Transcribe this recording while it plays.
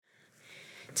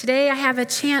Today I have a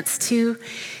chance to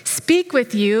speak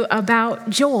with you about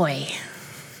joy.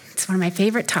 It's one of my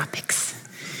favorite topics.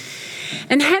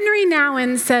 And Henry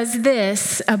Nouwen says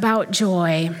this about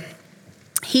joy.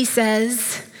 He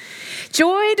says,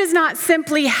 joy does not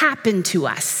simply happen to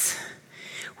us.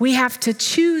 We have to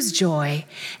choose joy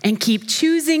and keep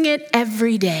choosing it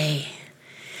every day.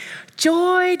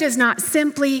 Joy does not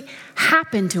simply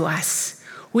happen to us.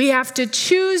 We have to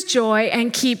choose joy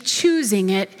and keep choosing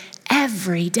it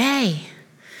every day.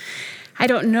 I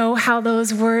don't know how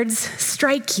those words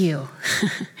strike you.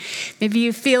 Maybe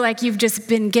you feel like you've just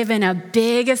been given a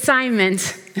big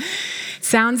assignment.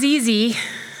 Sounds easy.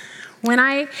 When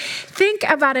I think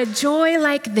about a joy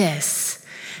like this,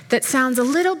 that sounds a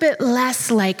little bit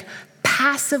less like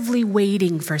passively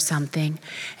waiting for something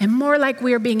and more like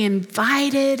we're being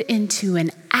invited into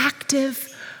an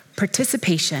active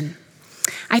participation.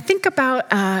 I think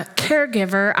about a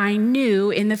caregiver I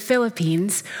knew in the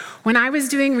Philippines when I was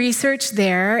doing research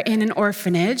there in an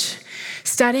orphanage,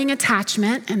 studying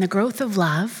attachment and the growth of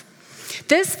love.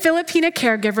 This Filipina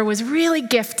caregiver was really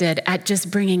gifted at just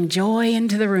bringing joy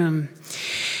into the room.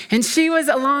 And she was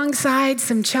alongside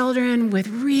some children with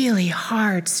really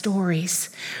hard stories.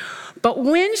 But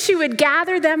when she would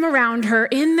gather them around her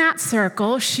in that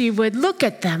circle, she would look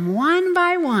at them one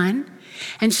by one,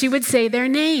 and she would say their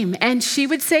name. And she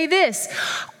would say this,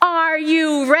 "Are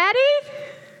you ready?"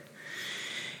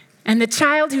 And the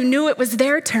child who knew it was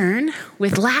their turn,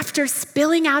 with laughter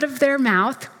spilling out of their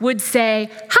mouth, would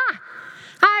say, "Ha!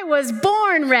 I was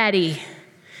born ready."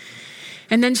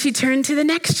 And then she turned to the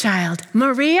next child,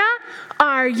 "Maria,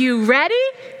 are you ready?"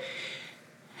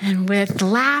 And with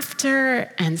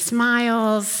laughter and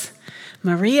smiles,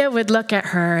 Maria would look at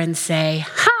her and say,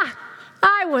 "Ha!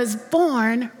 I was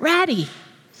born ready."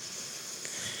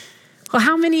 Well,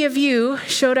 how many of you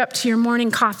showed up to your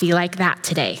morning coffee like that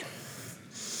today?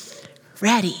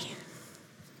 Ready.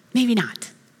 Maybe not.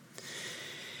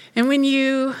 And when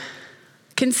you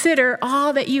consider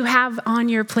all that you have on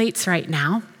your plates right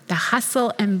now, the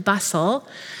hustle and bustle,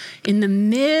 in the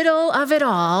middle of it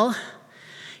all,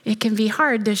 it can be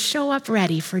hard to show up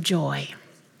ready for joy.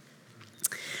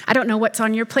 I don't know what's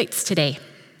on your plates today.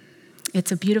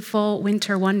 It's a beautiful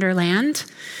winter wonderland.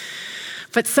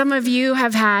 But some of you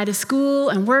have had school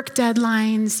and work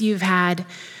deadlines. You've had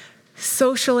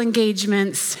social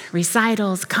engagements,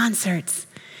 recitals, concerts.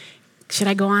 Should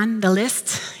I go on the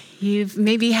list? You've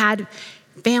maybe had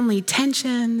family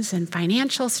tensions and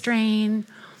financial strain.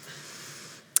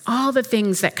 All the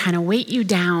things that kind of weight you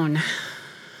down.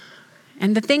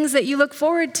 And the things that you look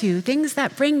forward to, things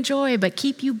that bring joy but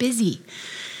keep you busy.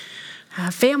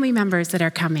 Family members that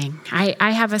are coming.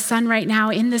 I have a son right now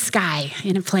in the sky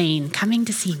in a plane coming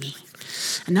to see me.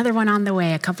 Another one on the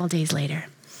way a couple days later.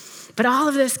 But all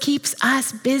of this keeps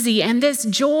us busy, and this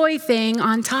joy thing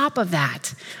on top of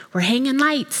that. We're hanging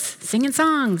lights, singing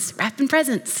songs, wrapping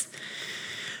presents.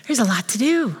 There's a lot to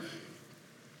do.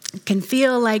 It can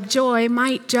feel like joy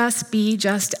might just be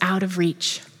just out of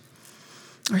reach,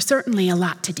 or certainly a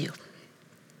lot to do.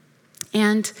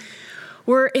 And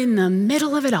we're in the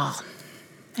middle of it all.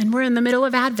 And we're in the middle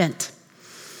of Advent.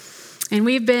 And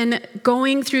we've been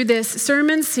going through this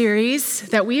sermon series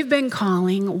that we've been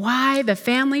calling Why the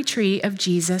Family Tree of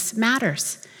Jesus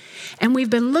Matters. And we've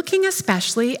been looking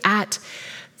especially at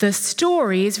the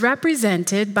stories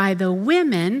represented by the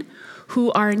women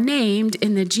who are named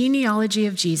in the genealogy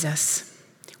of Jesus.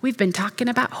 We've been talking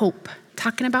about hope,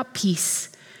 talking about peace,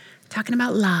 talking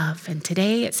about love, and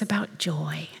today it's about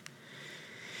joy.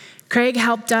 Craig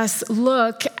helped us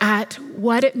look at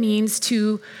what it means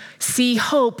to see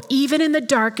hope even in the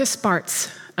darkest parts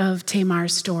of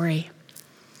Tamar's story.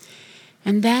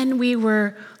 And then we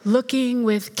were looking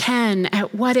with Ken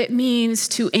at what it means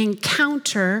to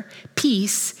encounter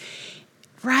peace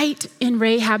right in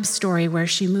Rahab's story, where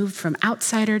she moved from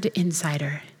outsider to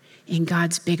insider in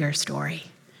God's bigger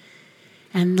story.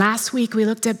 And last week we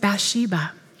looked at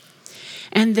Bathsheba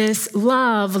and this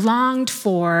love longed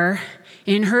for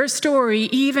in her story,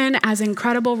 even as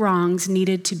incredible wrongs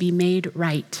needed to be made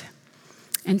right.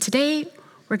 And today,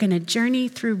 we're going to journey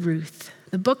through Ruth,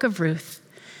 the book of Ruth,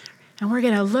 and we're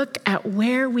going to look at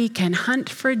where we can hunt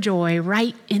for joy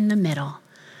right in the middle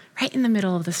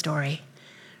of the story,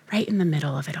 right in the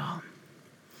middle of it all.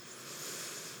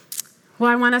 Well,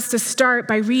 I want us to start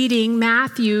by reading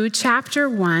Matthew chapter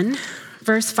 1,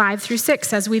 verse 5 through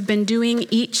 6, as we've been doing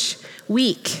each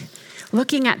week,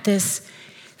 looking at this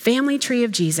family tree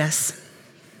of Jesus.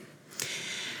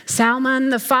 Salmon,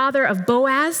 the father of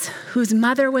Boaz, whose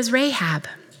mother was Rahab.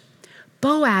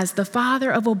 Boaz, the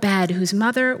father of Obed, whose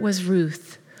mother was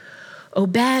Ruth.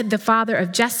 Obed, the father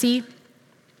of Jesse,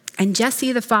 and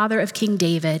Jesse the father of King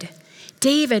David.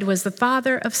 David was the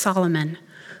father of Solomon,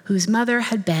 whose mother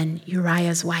had been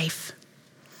Uriah's wife.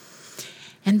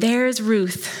 And there's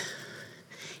Ruth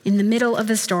in the middle of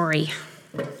the story.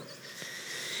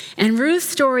 And Ruth's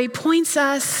story points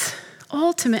us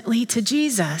ultimately to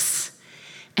Jesus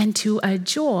and to a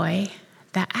joy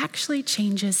that actually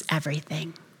changes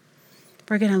everything.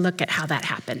 We're going to look at how that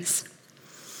happens.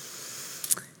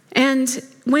 And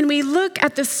when we look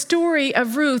at the story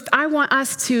of Ruth, I want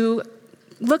us to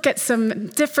look at some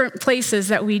different places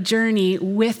that we journey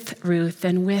with Ruth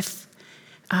and with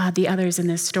the others in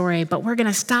this story. But we're going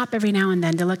to stop every now and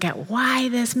then to look at why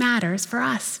this matters for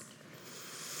us.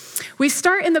 We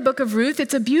start in the book of Ruth.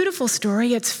 It's a beautiful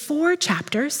story. It's 4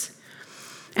 chapters.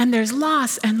 And there's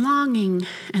loss and longing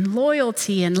and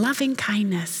loyalty and loving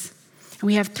kindness. And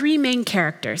we have 3 main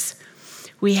characters.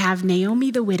 We have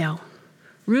Naomi the widow,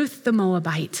 Ruth the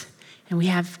Moabite, and we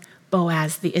have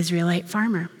Boaz the Israelite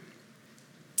farmer.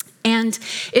 And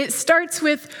it starts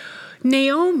with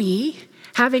Naomi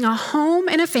having a home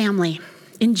and a family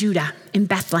in Judah, in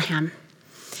Bethlehem.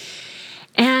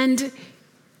 And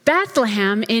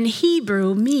Bethlehem in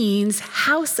Hebrew means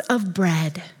house of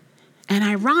bread. And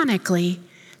ironically,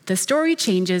 the story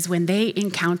changes when they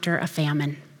encounter a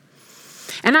famine.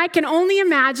 And I can only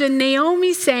imagine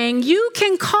Naomi saying, you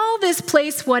can call this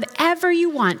place whatever you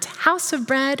want, house of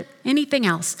bread, anything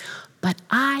else, but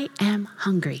I am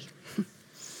hungry.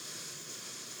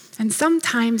 And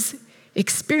sometimes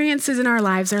experiences in our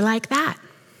lives are like that.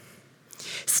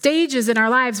 Stages in our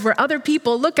lives where other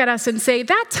people look at us and say,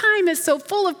 that time is so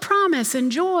full of promise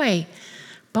and joy.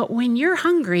 But when you're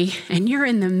hungry and you're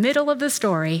in the middle of the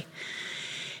story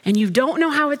and you don't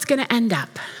know how it's going to end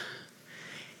up,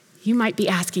 you might be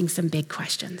asking some big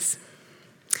questions.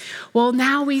 Well,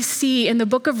 now we see in the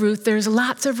book of Ruth, there's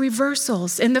lots of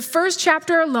reversals. In the first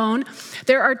chapter alone,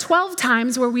 there are 12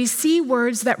 times where we see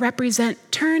words that represent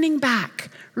turning back,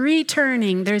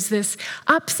 returning. There's this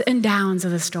ups and downs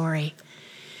of the story.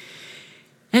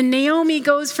 And Naomi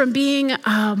goes from being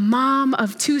a mom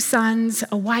of 2 sons,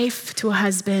 a wife to a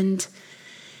husband,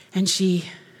 and she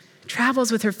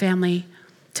travels with her family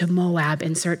to Moab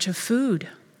in search of food.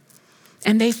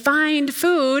 And they find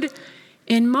food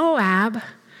in Moab,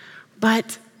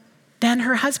 but then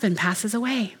her husband passes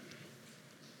away.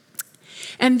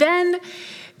 And then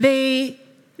they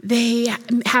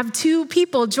have 2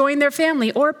 people join their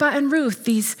family, Orpah and Ruth,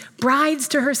 these brides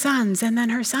to her sons, and then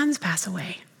her sons pass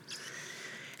away.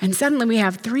 And suddenly we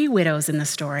have 3 widows in the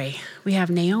story. We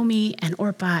have Naomi and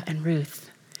Orpah and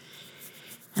Ruth.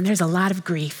 And there's a lot of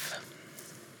grief.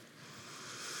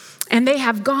 And they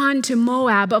have gone to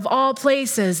Moab, of all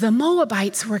places. The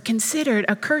Moabites were considered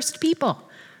a cursed people,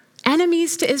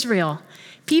 enemies to Israel,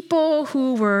 people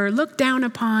who were looked down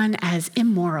upon as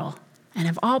immoral. And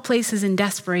of all places in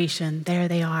desperation, there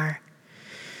they are.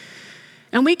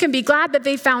 And we can be glad that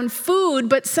they found food,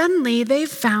 but suddenly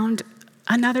they've found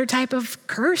another type of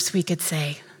curse, we could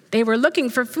say. They were looking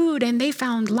for food and they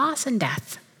found loss and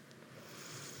death.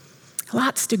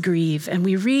 Lots to grieve. And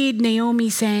we read Naomi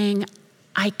saying,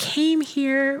 I came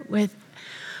here with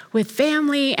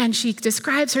family, and she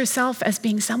describes herself as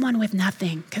being someone with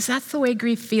nothing, because that's the way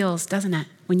grief feels, doesn't it?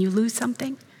 When you lose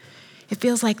something, it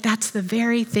feels like that's the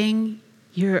very thing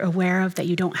you're aware of that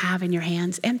you don't have in your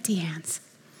hands, empty hands.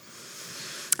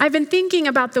 I've been thinking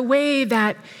about the way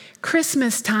that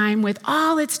Christmas time, with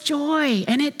all its joy,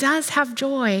 and it does have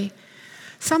joy,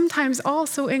 sometimes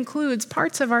also includes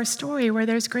parts of our story where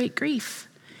there's great grief.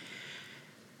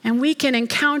 And we can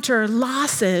encounter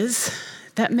losses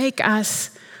that make us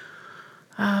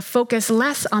focus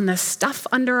less on the stuff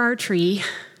under our tree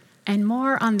and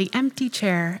more on the empty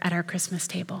chair at our Christmas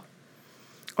table,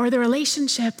 or the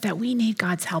relationship that we need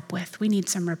God's help with. We need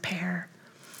some repair.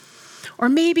 Or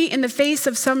maybe in the face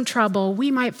of some trouble,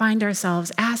 we might find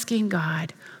ourselves asking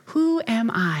God, who am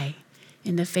I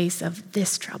in the face of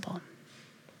this trouble?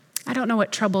 I don't know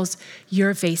what troubles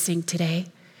you're facing today,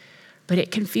 but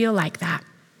it can feel like that.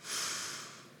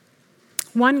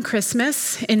 One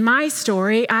Christmas in my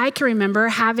story, I can remember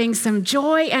having some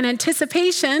joy and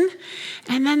anticipation,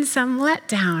 and then some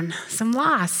letdown, some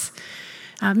loss.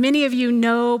 Many of you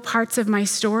know parts of my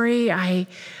story. I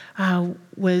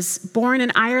was born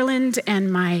in Ireland,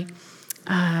 and my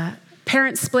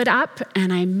parents split up,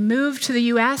 and I moved to the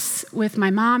U.S. with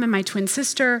my mom and my twin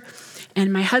sister.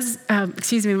 And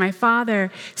my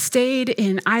father stayed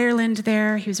in Ireland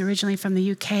there. He was originally from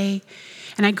the UK.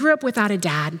 And I grew up without a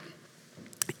dad.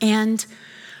 And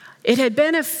It had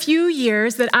been a few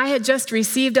years that I had just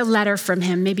received a letter from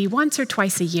him, maybe once or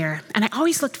twice a year. And I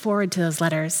always looked forward to those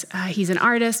letters. He's an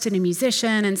artist and a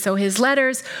musician, and so his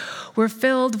letters were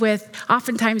filled with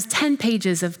oftentimes 10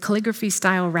 pages of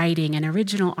calligraphy-style writing and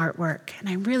original artwork. And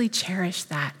I really cherished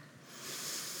that.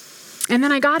 And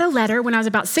then I got a letter when I was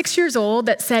about 6 years old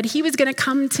that said he was going to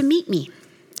come to meet me.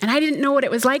 And I didn't know what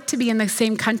it was like to be in the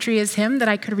same country as him that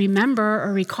I could remember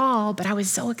or recall, but I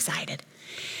was so excited.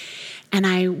 And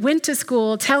I went to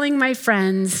school telling my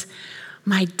friends,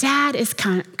 my dad is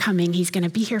coming. He's going to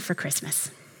be here for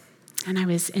Christmas. And I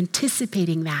was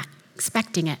anticipating that,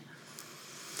 expecting it.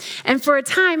 And for a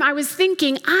time, I was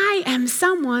thinking, I am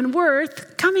someone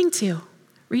worth coming to,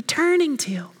 returning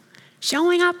to,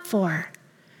 showing up for.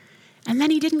 And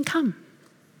then he didn't come.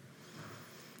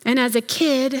 And as a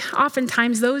kid,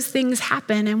 oftentimes those things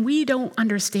happen and we don't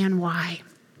understand why,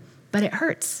 but it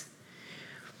hurts.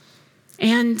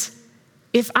 And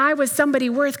if I was somebody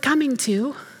worth coming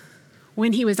to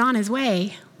when he was on his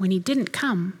way, when he didn't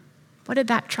come, what did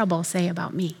that trouble say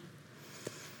about me?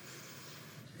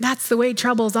 That's the way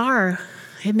troubles are.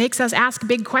 It makes us ask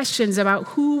big questions about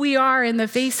who we are in the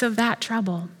face of that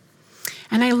trouble.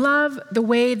 And I love the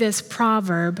way this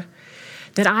proverb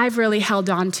that I've really held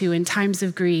on to in times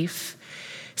of grief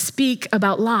speak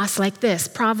about loss like this.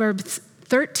 Proverbs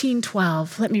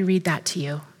 13:12. Let me read that to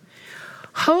you.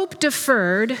 Hope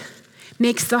deferred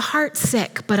makes the heart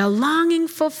sick, but a longing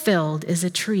fulfilled is a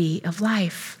tree of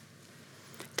life.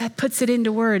 That puts it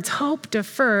into words. Hope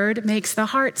deferred makes the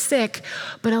heart sick,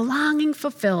 but a longing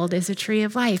fulfilled is a tree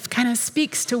of life. Kind of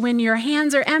speaks to when your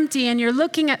hands are empty and you're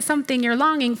looking at something you're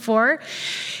longing for,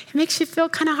 it makes you feel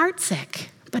kind of heartsick.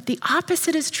 But the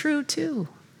opposite is true too.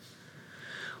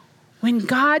 When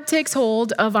God takes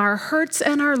hold of our hurts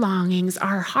and our longings,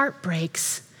 our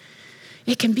heartbreaks,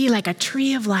 it can be like a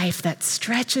tree of life that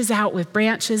stretches out with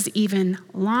branches even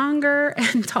longer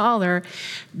and taller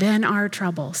than our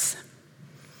troubles.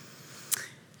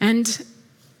 And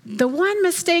the one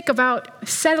mistake about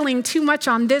settling too much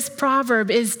on this proverb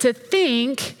is to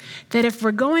think that if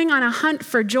we're going on a hunt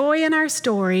for joy in our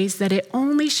stories, that it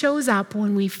only shows up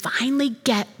when we finally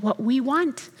get what we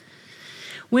want,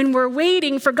 when we're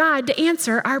waiting for God to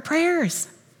answer our prayers.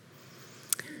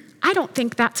 I don't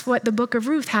think that's what the book of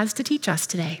Ruth has to teach us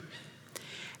today.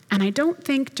 And I don't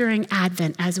think during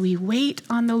Advent, as we wait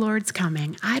on the Lord's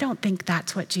coming, I don't think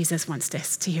that's what Jesus wants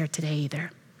us to hear today either.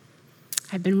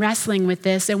 I've been wrestling with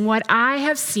this, and what I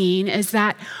have seen is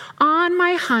that on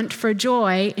my hunt for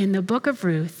joy in the book of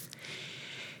Ruth,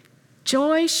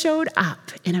 joy showed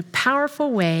up in a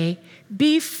powerful way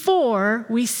before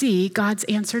we see God's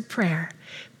answered prayer,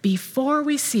 before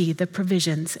we see the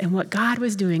provisions and what God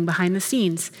was doing behind the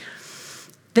scenes.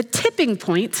 The tipping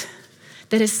point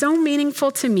that is so meaningful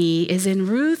to me is in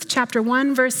Ruth chapter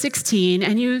 1, verse 16.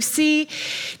 And you see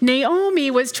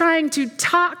Naomi was trying to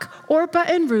talk Orpah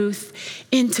and Ruth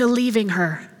into leaving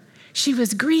her. She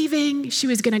was grieving. She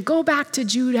was going to go back to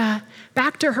Judah,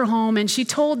 back to her home. And she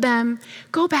told them,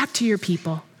 go back to your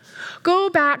people. Go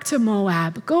back to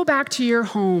Moab. Go back to your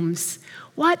homes.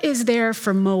 What is there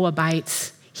for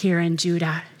Moabites here in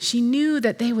Judah? She knew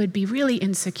that they would be really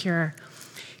insecure,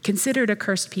 considered a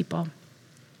cursed people.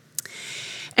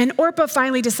 And Orpah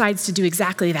finally decides to do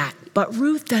exactly that. But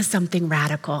Ruth does something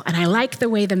radical. And I like the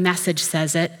way the Message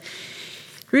says it.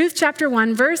 Ruth chapter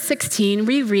 1, verse 16,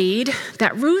 we read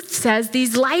that Ruth says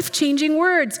these life-changing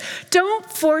words. Don't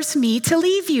force me to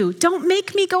leave you. Don't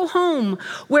make me go home.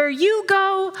 Where you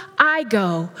go, I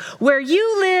go. Where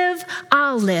you live,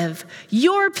 I'll live.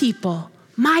 Your people,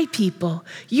 my people.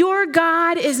 Your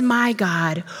God is my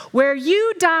God. Where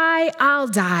you die, I'll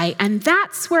die, and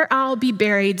that's where I'll be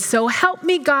buried. So help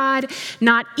me, God,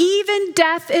 not even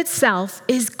death itself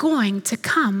is going to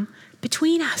come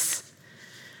between us.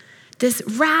 This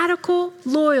radical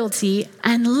loyalty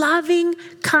and loving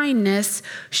kindness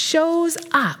shows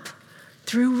up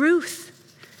through Ruth.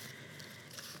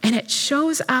 And it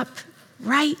shows up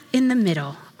right in the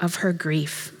middle of her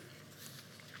grief.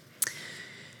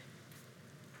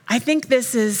 I think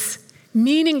this is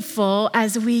meaningful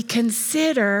as we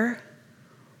consider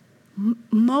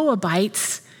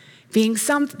Moabites being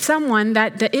someone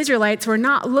that the Israelites were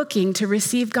not looking to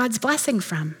receive God's blessing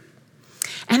from.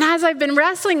 And as I've been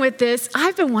wrestling with this,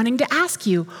 I've been wanting to ask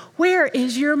you, where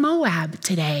is your Moab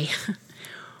today?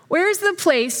 Where's the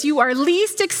place you are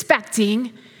least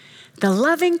expecting the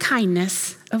loving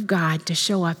kindness of God to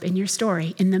show up in your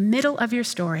story, in the middle of your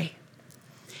story?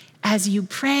 As you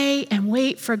pray and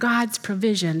wait for God's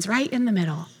provisions right in the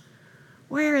middle,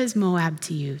 where is Moab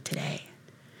to you today?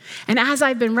 And as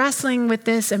I've been wrestling with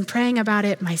this and praying about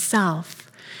it myself,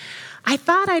 I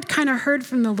thought I'd kind of heard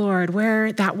from the Lord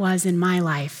where that was in my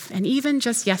life. And even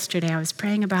just yesterday, I was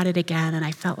praying about it again, and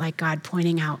I felt like God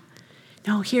pointing out,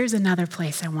 no, here's another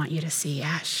place I want you to see,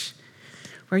 Ash,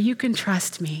 where you can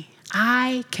trust me.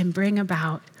 I can bring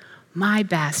about my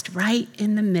best right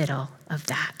in the middle of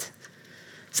that.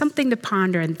 Something to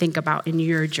ponder and think about in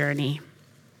your journey.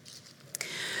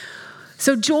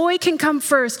 So joy can come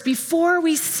first before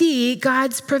we see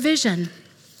God's provision.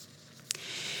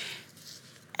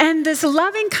 And this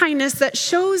loving kindness that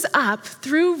shows up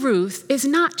through Ruth is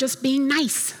not just being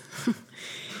nice.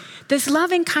 This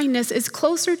loving kindness is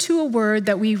closer to a word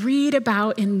that we read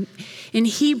about in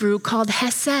Hebrew called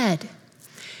hesed.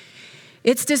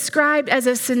 It's described as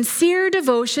a sincere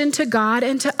devotion to God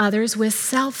and to others with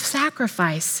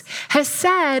self-sacrifice.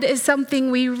 Hesed is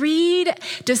something we read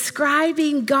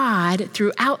describing God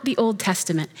throughout the Old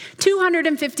Testament.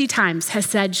 250 times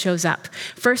Hesed shows up,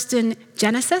 first in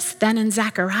Genesis, then in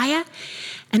Zechariah.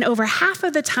 And over half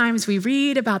of the times we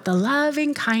read about the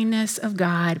loving kindness of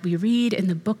God, we read in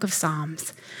the book of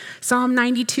Psalms. Psalm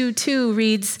 92:2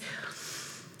 reads,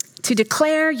 to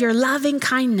declare your loving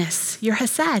kindness, your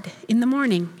hesed in the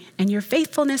morning, and your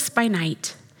faithfulness by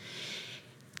night.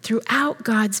 Throughout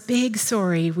God's big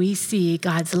story, we see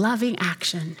God's loving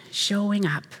action showing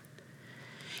up.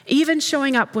 Even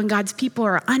showing up when God's people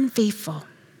are unfaithful.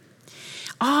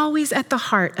 Always at the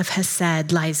heart of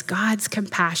hesed lies God's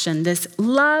compassion, this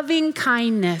loving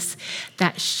kindness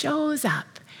that shows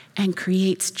up and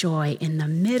creates joy in the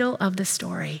middle of the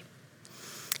story.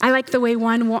 I like the way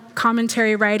one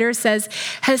commentary writer says,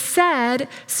 hesed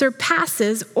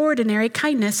surpasses ordinary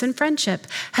kindness and friendship.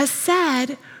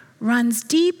 Hesed runs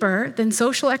deeper than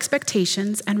social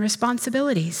expectations and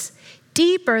responsibilities,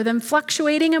 deeper than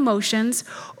fluctuating emotions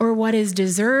or what is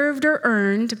deserved or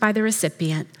earned by the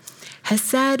recipient.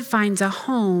 Hesed finds a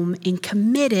home in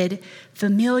committed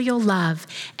familial love,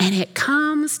 and it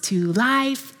comes to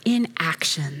life in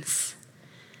actions.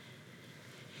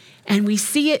 And we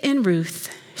see it in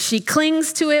Ruth. She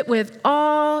clings to it with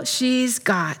all she's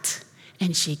got,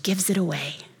 and she gives it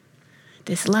away.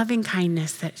 This loving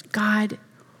kindness that God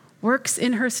works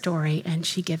in her story, and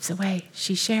she gives away.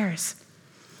 She shares.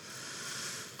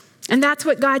 And that's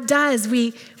what God does.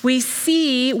 We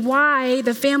see why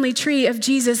the family tree of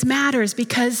Jesus matters,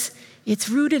 because it's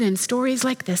rooted in stories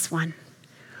like this one,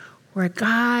 where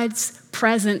God's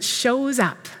presence shows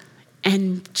up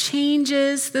and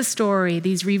changes the story,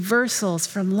 these reversals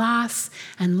from loss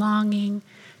and longing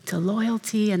to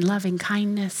loyalty and loving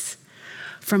kindness,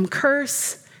 from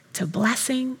curse to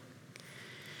blessing.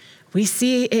 We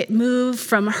see it move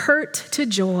from hurt to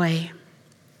joy,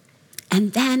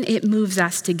 and then it moves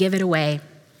us to give it away.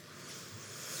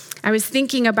 I was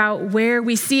thinking about where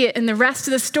we see it in the rest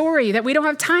of the story that we don't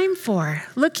have time for,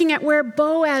 looking at where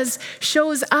Boaz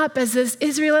shows up as this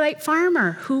Israelite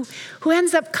farmer who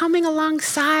ends up coming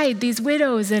alongside these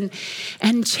widows and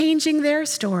changing their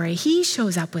story. He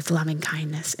shows up with loving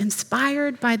kindness,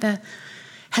 inspired by the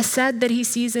hesed that he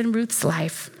sees in Ruth's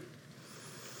life.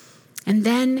 And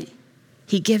then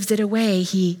he gives it away.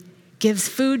 He gives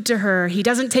food to her. He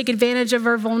doesn't take advantage of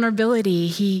her vulnerability.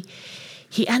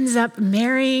 He ends up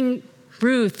marrying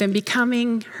Ruth and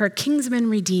becoming her kinsman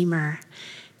redeemer.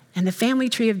 And the family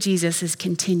tree of Jesus is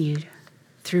continued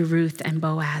through Ruth and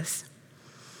Boaz.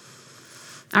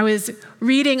 I was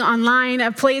reading online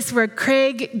a place where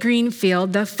Craig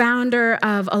Greenfield, the founder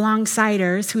of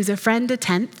Alongsiders, who's a friend to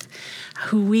 10th,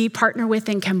 who we partner with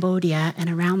in Cambodia and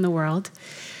around the world.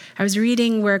 I was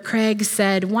reading where Craig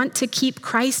said, want to keep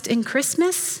Christ in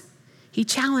Christmas? He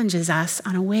challenges us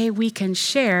on a way we can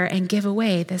share and give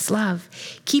away this love.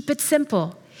 Keep it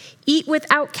simple. Eat with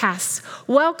outcasts.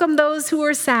 Welcome those who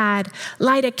are sad.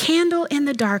 Light a candle in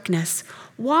the darkness.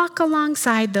 Walk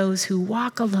alongside those who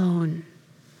walk alone.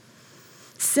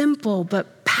 Simple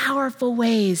but powerful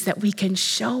ways that we can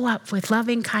show up with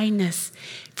loving kindness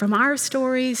from our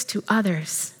stories to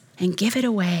others and give it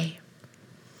away.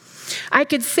 I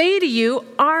could say to you,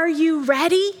 are you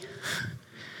ready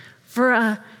for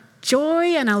a joy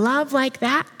and a love like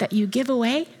that you give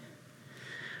away?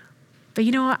 But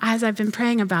you know, as I've been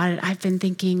praying about it, I've been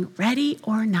thinking, ready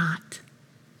or not,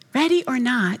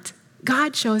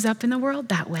 God shows up in the world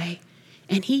that way,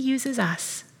 and he uses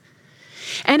us.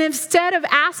 And instead of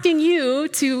asking you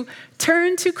to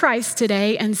turn to Christ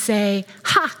today and say,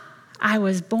 I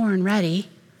was born ready,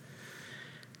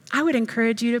 I would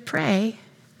encourage you to pray,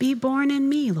 be born in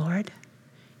me, Lord.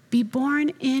 Be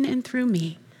born in and through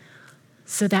me,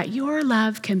 so that your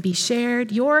love can be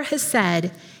shared, your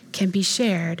hesed can be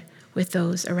shared with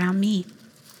those around me.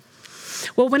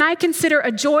 Well, when I consider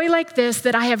a joy like this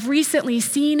that I have recently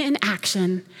seen in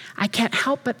action, I can't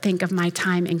help but think of my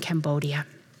time in Cambodia.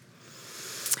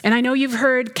 And I know you've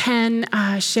heard Ken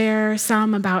share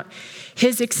some about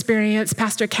his experience,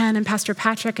 Pastor Ken and Pastor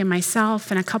Patrick and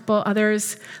myself and a couple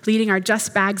others leading our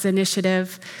Just Bags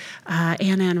initiative.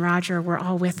 Anna and Roger were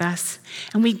all with us.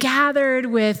 And we gathered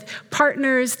with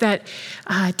partners that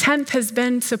 10th has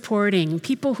been supporting,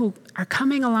 people who are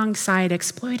coming alongside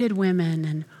exploited women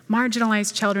and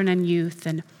marginalized children and youth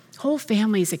and whole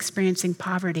families experiencing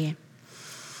poverty.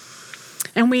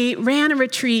 And we ran a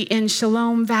retreat in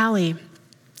Shalom Valley.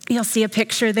 You'll see a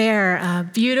picture there, a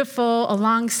beautiful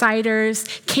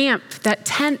alongsiders camp that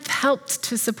 10th helped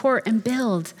to support and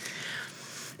build.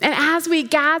 And as we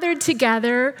gathered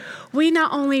together, we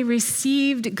not only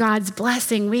received God's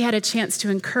blessing, we had a chance to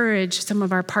encourage some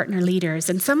of our partner leaders.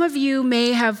 And some of you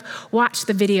may have watched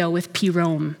the video with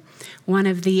Pirome, one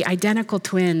of the identical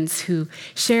twins who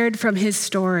shared from his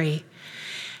story.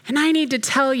 And I need to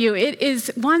tell you, it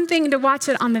is one thing to watch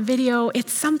it on the video.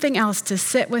 It's something else to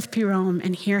sit with Pirome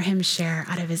and hear him share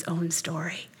out of his own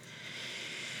story.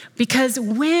 Because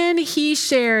when he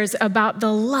shares about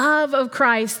the love of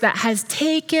Christ that has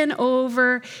taken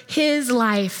over his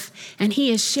life, and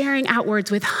he is sharing outwards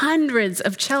with hundreds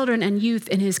of children and youth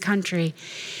in his country,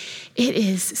 it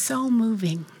is so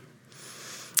moving.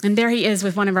 And there he is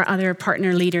with one of our other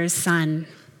partner leaders' son.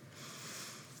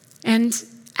 And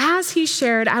as he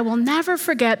shared, I will never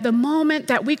forget the moment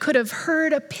that we could have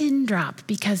heard a pin drop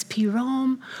because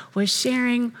Pirome was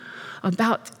sharing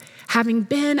about having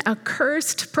been a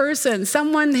cursed person,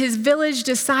 someone his village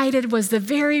decided was the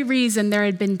very reason there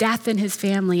had been death in his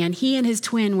family, and he and his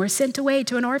twin were sent away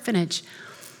to an orphanage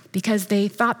because they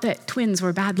thought that twins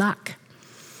were bad luck.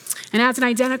 And as an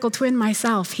identical twin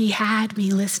myself, he had me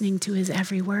listening to his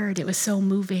every word. It was so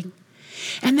moving.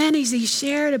 And then as he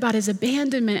shared about his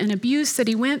abandonment and abuse that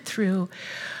he went through,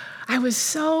 I was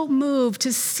so moved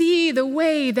to see the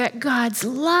way that God's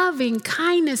loving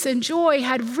kindness and joy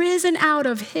had risen out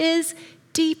of his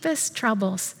deepest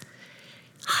troubles.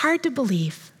 Hard to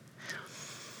believe.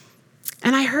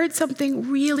 And I heard something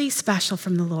really special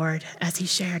from the Lord as he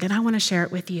shared, and I want to share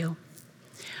it with you.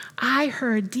 I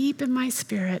heard deep in my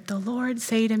spirit the Lord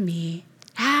say to me,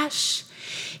 Ash,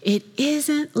 it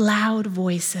isn't loud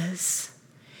voices.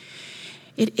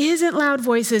 It isn't loud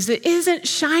voices. It isn't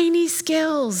shiny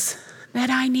skills that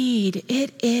I need.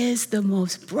 It is the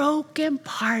most broken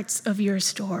parts of your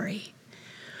story.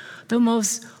 The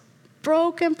most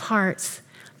broken parts,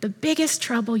 the biggest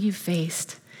trouble you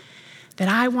faced, that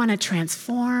I want to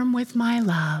transform with my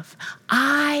love.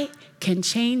 I can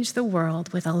change the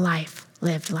world with a life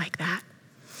lived like that.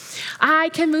 I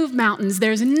can move mountains.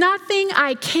 There's nothing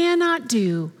I cannot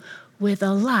do with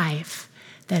a life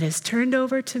that is turned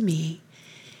over to me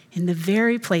in the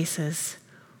very places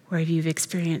where you've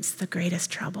experienced the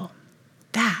greatest trouble.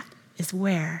 That is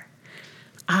where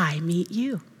I meet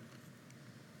you.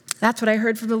 That's what I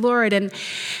heard from the Lord.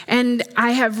 And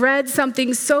I have read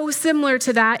something so similar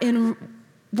to that in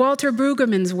Walter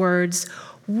Brueggemann's words.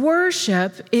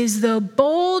 Worship is the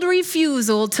bold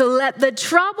refusal to let the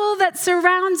trouble that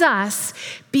surrounds us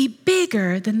be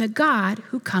bigger than the God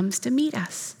who comes to meet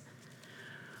us.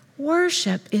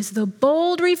 Worship is the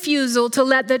bold refusal to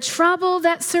let the trouble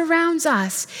that surrounds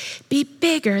us be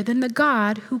bigger than the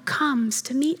God who comes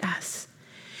to meet us.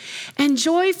 And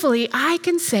joyfully, I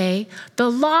can say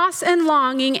the loss and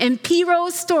longing in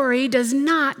Piro's story does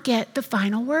not get the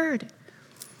final word.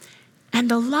 And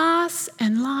the loss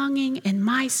and longing in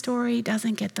my story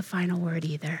doesn't get the final word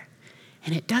either.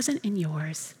 And it doesn't in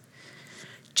yours.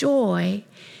 Joy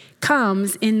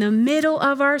comes in the middle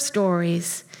of our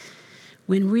stories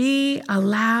when we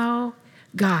allow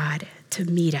God to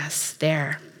meet us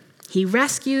there. He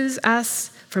rescues us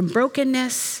from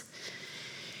brokenness.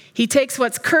 He takes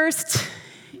what's cursed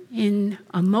in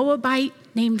a Moabite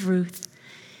named Ruth,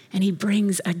 and he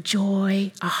brings a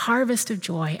joy, a harvest of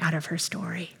joy out of her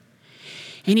story.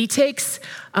 And he takes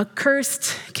a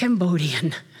cursed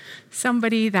Cambodian,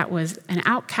 somebody that was an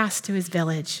outcast to his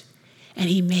village, and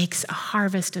he makes a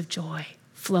harvest of joy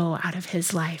flow out of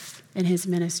his life and his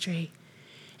ministry.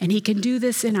 And he can do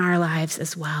this in our lives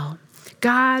as well.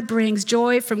 God brings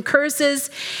joy from curses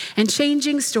and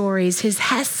changing stories, his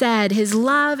hesed, his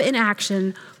love in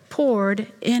action poured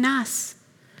in us.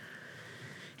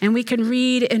 And we can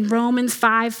read in Romans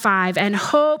 5:5, and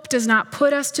hope does not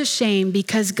put us to shame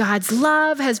because God's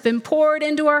love has been poured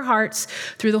into our hearts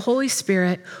through the Holy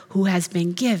Spirit who has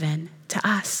been given to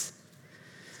us.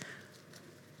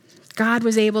 God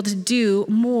was able to do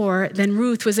more than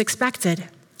Ruth was expecting,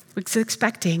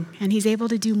 and he's able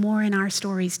to do more in our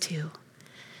stories too.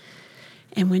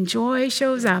 And when joy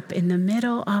shows up in the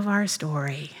middle of our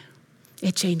story,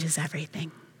 it changes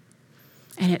everything.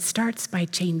 And it starts by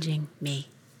changing me,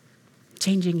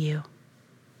 changing you.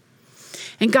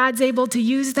 And God's able to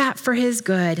use that for his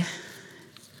good.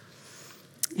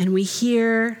 And we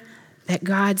hear that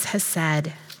God's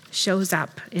Hesed shows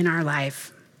up in our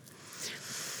life.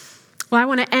 Well, I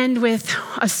want to end with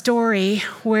a story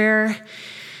where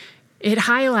it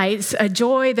highlights a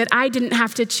joy that I didn't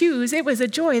have to choose. It was a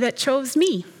joy that chose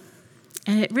me.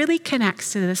 And it really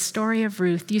connects to the story of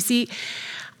Ruth. You see,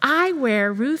 I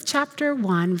wear Ruth chapter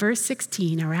 1, verse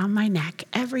 16 around my neck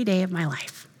every day of my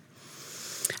life.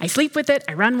 I sleep with it.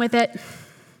 I run with it.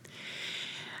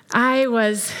 I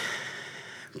was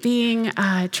being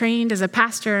trained as a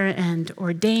pastor and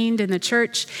ordained in the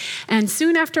church. And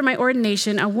soon after my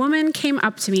ordination, a woman came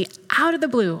up to me out of the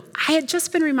blue. I had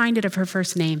just been reminded of her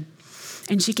first name.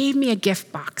 And she gave me a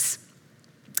gift box.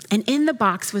 And in the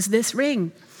box was this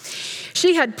ring.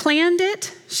 She had planned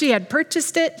it. She had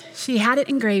purchased it. She had it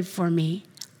engraved for me.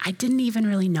 I didn't even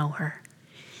really know her.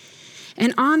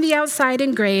 And on the outside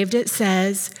engraved, it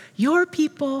says, "Your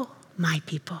people, my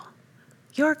people.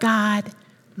 Your God,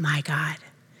 my God."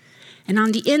 And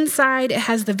on the inside, it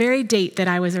has the very date that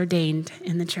I was ordained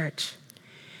in the church.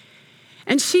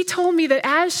 And she told me that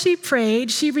as she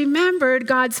prayed, she remembered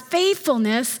God's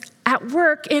faithfulness at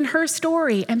work in her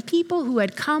story and people who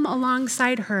had come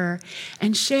alongside her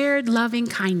and shared loving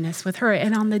kindness with her.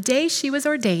 And on the day she was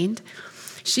ordained,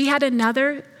 she had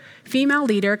another female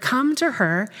leader come to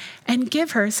her and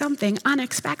give her something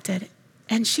unexpected.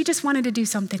 And she just wanted to do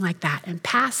something like that and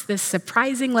pass this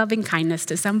surprising loving kindness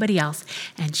to somebody else.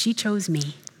 And she chose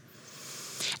me.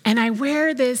 And I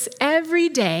wear this every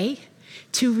day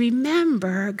to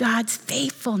remember God's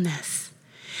faithfulness,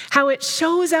 how it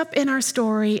shows up in our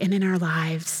story and in our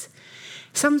lives,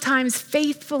 sometimes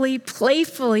faithfully,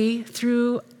 playfully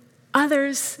through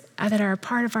others that are a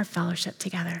part of our fellowship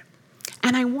together.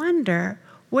 And I wonder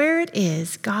where it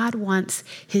is God wants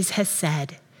his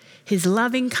Hesed, his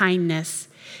loving kindness,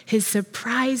 his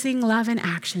surprising love and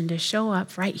action to show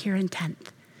up right here in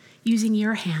 10th, using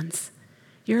your hands,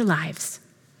 your lives,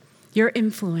 your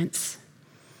influence.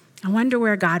 I wonder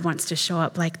where God wants to show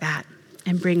up like that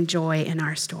and bring joy in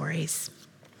our stories.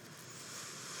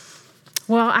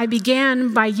 Well, I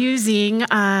began by using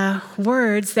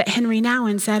words that Henry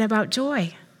Nouwen said about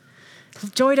joy.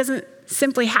 Joy doesn't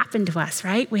simply happen to us,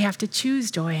 right? We have to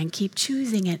choose joy and keep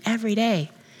choosing it every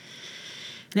day.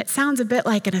 And it sounds a bit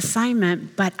like an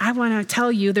assignment, but I want to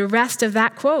tell you the rest of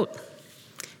that quote.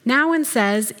 Nouwen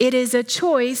says, "It is a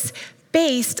choice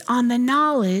based on the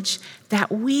knowledge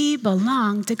that we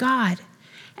belong to God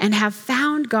and have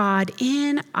found God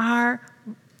in our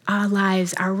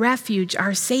lives, our refuge,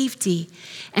 our safety,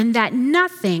 and that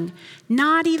nothing,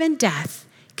 not even death,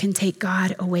 can take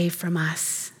God away from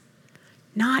us."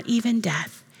 Not even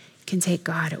death can take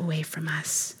God away from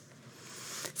us.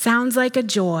 Sounds like a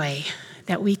joy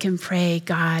that we can pray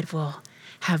God will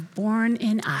have born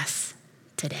in us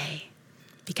today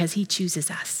because he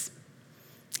chooses us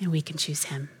and we can choose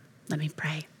him. Let me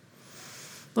pray.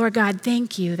 Lord God,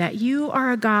 thank you that you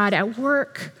are a God at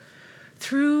work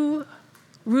through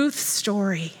Ruth's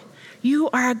story. You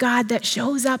are a God that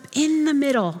shows up in the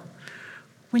middle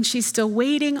when she's still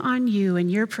waiting on you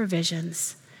and your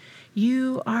provisions.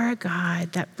 You are a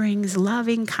God that brings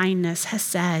loving kindness,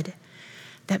 Hesed,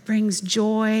 that brings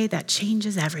joy, that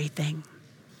changes everything.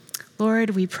 Lord,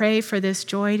 we pray for this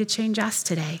joy to change us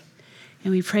today.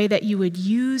 And we pray that you would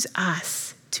use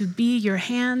us to be your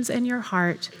hands and your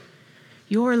heart,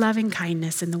 your loving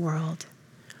kindness in the world.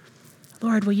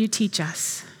 Lord, will you teach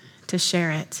us to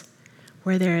share it?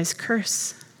 Where there is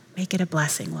curse, make it a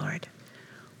blessing, Lord.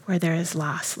 Where there is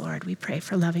loss, Lord, we pray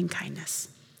for loving kindness.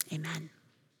 Amen.